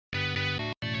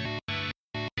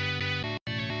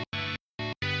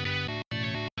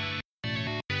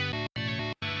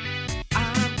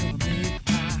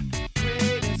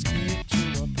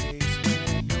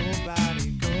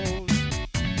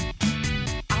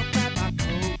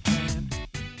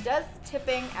does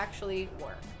tipping actually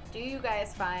work? Do you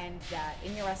guys find that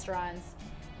in your restaurants,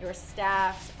 your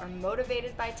staffs are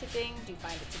motivated by tipping? Do you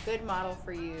find it's a good model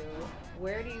for you?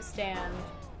 Where do you stand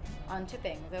on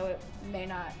tipping, though it may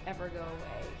not ever go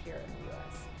away here in the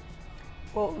U.S.?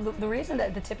 Well, the reason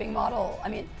that the tipping model, I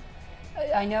mean,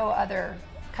 I know other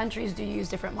countries do use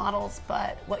different models,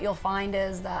 but what you'll find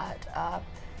is that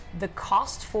the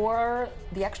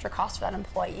extra cost for that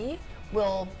employee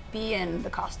will be in the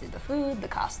cost of the food, the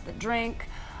cost of the drink,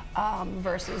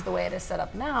 versus the way it is set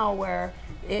up now, where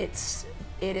it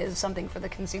is something for the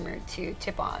consumer to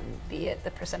tip on, be it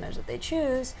the percentage that they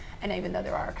choose, and even though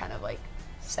there are kind of like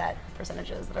set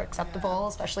percentages that are acceptable,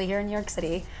 especially here in New York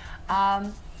City,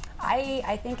 I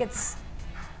think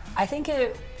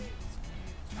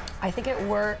it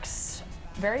works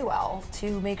very well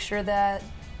to make sure that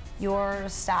your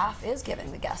staff is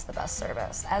giving the guests the best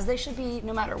service, as they should be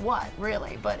no matter what,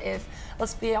 really. But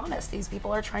let's be honest, these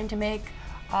people are trying to make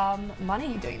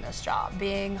money doing this job,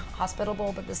 being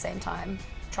hospitable, but at the same time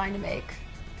trying to make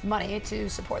money to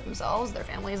support themselves, their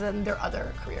families, and their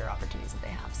other career opportunities that they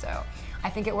have. So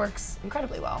I think it works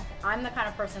incredibly well. I'm the kind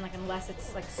of person, like, unless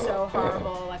it's like so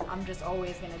horrible, like I'm just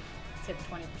always gonna tip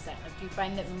 20%. Like, do you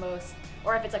find that most,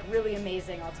 or if it's like really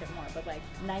amazing, I'll tip more, but like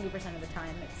 90% of the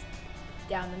time it's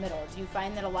down the middle. Do you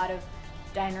find that a lot of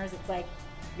diners, it's like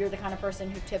you're the kind of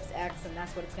person who tips X and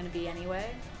that's what it's going to be anyway?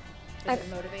 Does it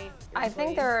motivate? I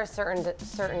think there are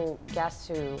certain guests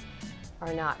who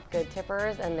are not good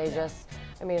tippers, and they just,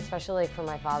 I mean, especially like for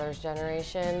my father's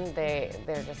generation, they're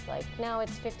just like, no,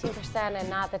 it's 15% and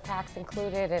not the tax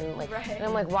included, and like, Right. and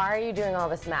I'm like, why are you doing all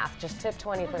this math? Just tip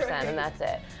 20% Right. and that's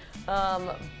it.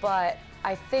 But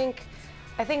I think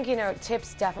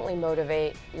tips definitely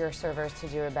motivate your servers to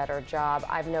do a better job.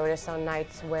 I've noticed on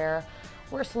nights where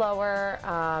we're slower,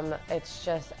 it's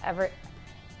just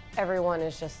everyone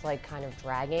is just like kind of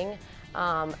dragging.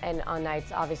 And on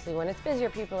nights, obviously, when it's busier,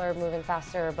 people are moving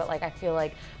faster, but like I feel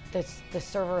like the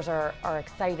servers are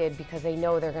excited because they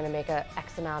know they're gonna make a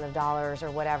X amount of dollars or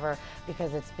whatever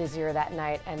because it's busier that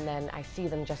night, and then I see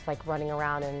them just like running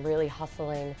around and really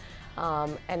hustling.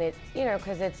 And it,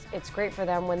 because it's great for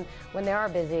them when they are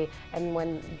busy, and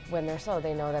when they're slow,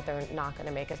 they know that they're not going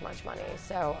to make as much money.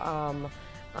 So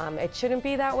it shouldn't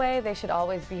be that way. They should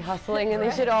always be hustling, and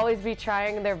they should always be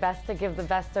trying their best to give the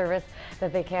best service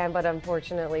that they can. But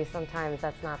unfortunately, sometimes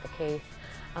that's not the case.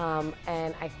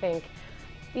 And I think,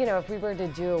 if we were to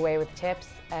do away with tips,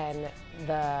 and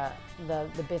the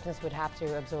business would have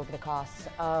to absorb the costs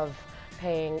of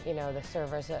paying, the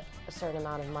servers a certain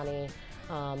amount of money.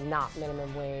 Not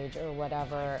minimum wage or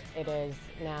whatever it is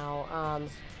now,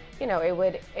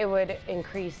 it would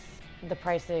increase the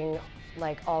pricing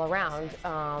like all around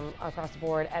across the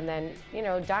board, and then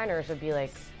diners would be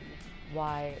like,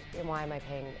 why am I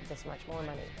paying this much more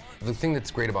money? The thing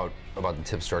that's great about the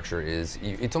tip structure is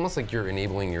it's almost like you're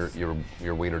enabling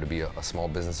your waiter to be a small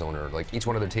business owner. Like each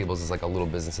one of their tables is like a little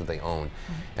business that they own,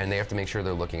 and they have to make sure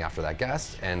they're looking after that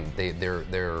guest, and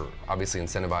they're obviously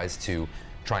incentivized to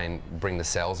try and bring the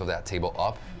sales of that table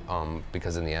up,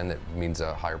 because in the end it means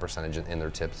a higher percentage in their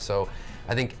tips. So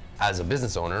I think as a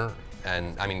business owner,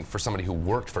 and I mean for somebody who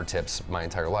worked for tips my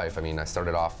entire life, I mean I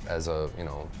started off as a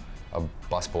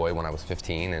busboy when I was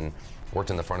 15 and worked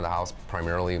in the front of the house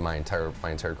primarily my entire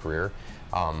career.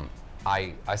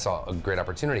 I saw a great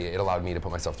opportunity. It allowed me to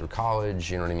put myself through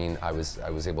college, you know what I mean? I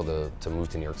was able to move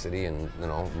to New York City and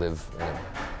live in a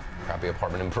crappy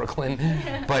apartment in Brooklyn.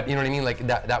 But you know what I mean? Like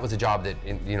that was a job that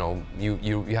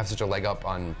you have such a leg up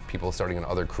on people starting in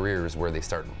other careers where they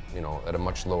start at a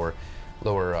much lower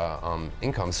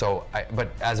income. So but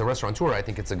as a restaurateur, I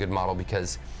think it's a good model,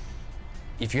 because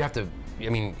if you have to, I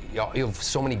mean, you have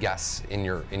so many guests in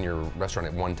your restaurant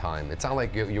at one time. It's not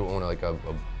like you own like a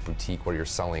boutique where you're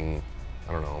selling,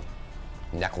 I don't know,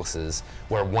 necklaces,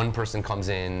 where one person comes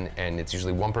in and it's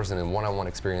usually one person in one-on-one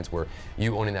experience where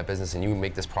you owning that business and you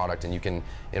make this product and you can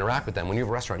interact with them. When you have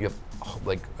a restaurant, you have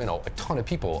a ton of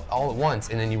people all at once,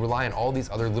 and then you rely on all these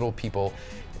other little people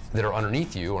that are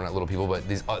underneath you, or not little people, but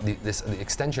the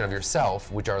extension of yourself,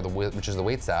 which is the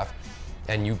wait staff,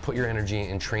 and you put your energy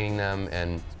in training them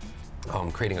and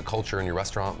creating a culture in your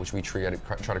restaurant, which we try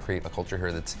to create a culture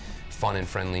here that's fun and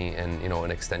friendly, and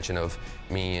an extension of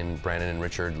me and Brandon and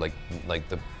Richard, like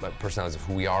the personalities of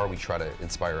who we are. We try to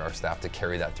inspire our staff to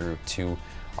carry that through to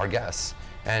our guests.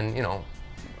 And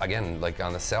again, like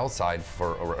on the sales side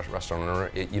for a restaurant owner,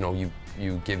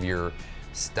 you give your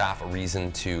staff a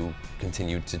reason to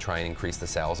continue to try and increase the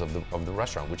sales of the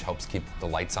restaurant, which helps keep the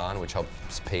lights on, which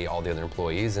helps pay all the other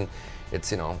employees, and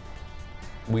it's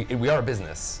we are a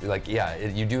business. Like, yeah,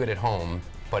 you do it at home,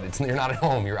 but you're not at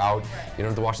home. You're out. You don't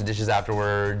have to wash the dishes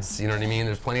afterwards. You know what I mean?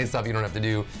 There's plenty of stuff you don't have to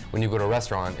do when you go to a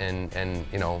restaurant, and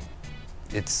you know,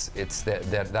 it's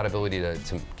that ability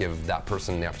to give that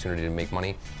person the opportunity to make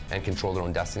money and control their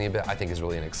own destiny a bit. I think is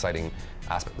really an exciting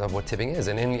aspect of what tipping is.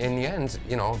 And in the end,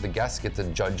 you know, the guests get to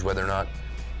judge whether or not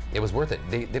it was worth it.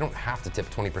 They don't have to tip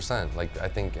 20%. Like I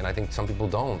think some people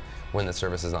don't when the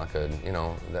service is not good. You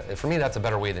know, for me, that's a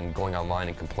better way than going online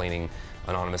and complaining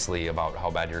anonymously about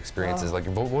how bad your experience is. Like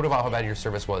vote about how bad your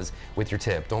service was with your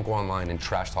tip. Don't go online and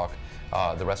trash talk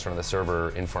the restaurant or the server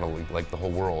in front of like the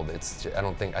whole world.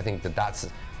 I think that's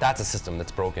a system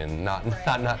that's broken, not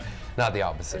the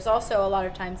opposite. There's also a lot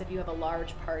of times if you have a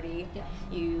large party,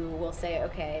 you will say,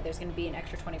 okay, there's going to be an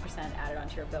extra 20% added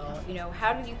onto your bill. You know,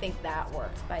 how do you think that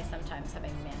works by sometimes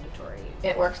having mandatory?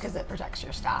 It works because it protects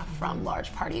your staff from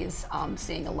large parties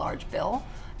seeing a large bill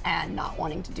and not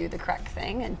wanting to do the correct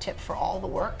thing and tip for all the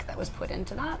work that was put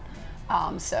into that.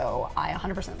 So I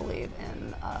 100% believe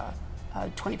in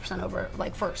 20% over,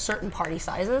 like for certain party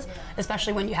sizes,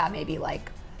 especially when you have maybe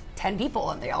like 10 people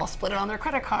and they all split it on their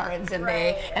credit cards and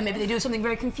and maybe they do something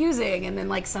very confusing and then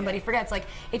like somebody forgets. Like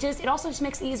it also just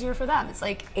makes it easier for them. It's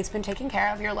like it's been taken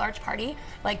care of, your large party,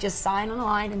 like just sign on the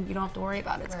line and you don't have to worry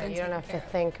about it. It's been You don't have to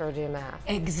think or do math.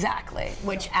 Exactly.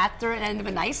 Which at the end of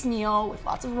a nice meal with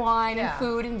lots of wine and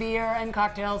food and beer and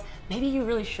cocktails, maybe you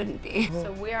really shouldn't be.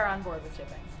 So we are on board with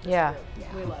tipping. Yeah.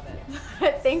 We love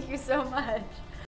it. Thank you so much.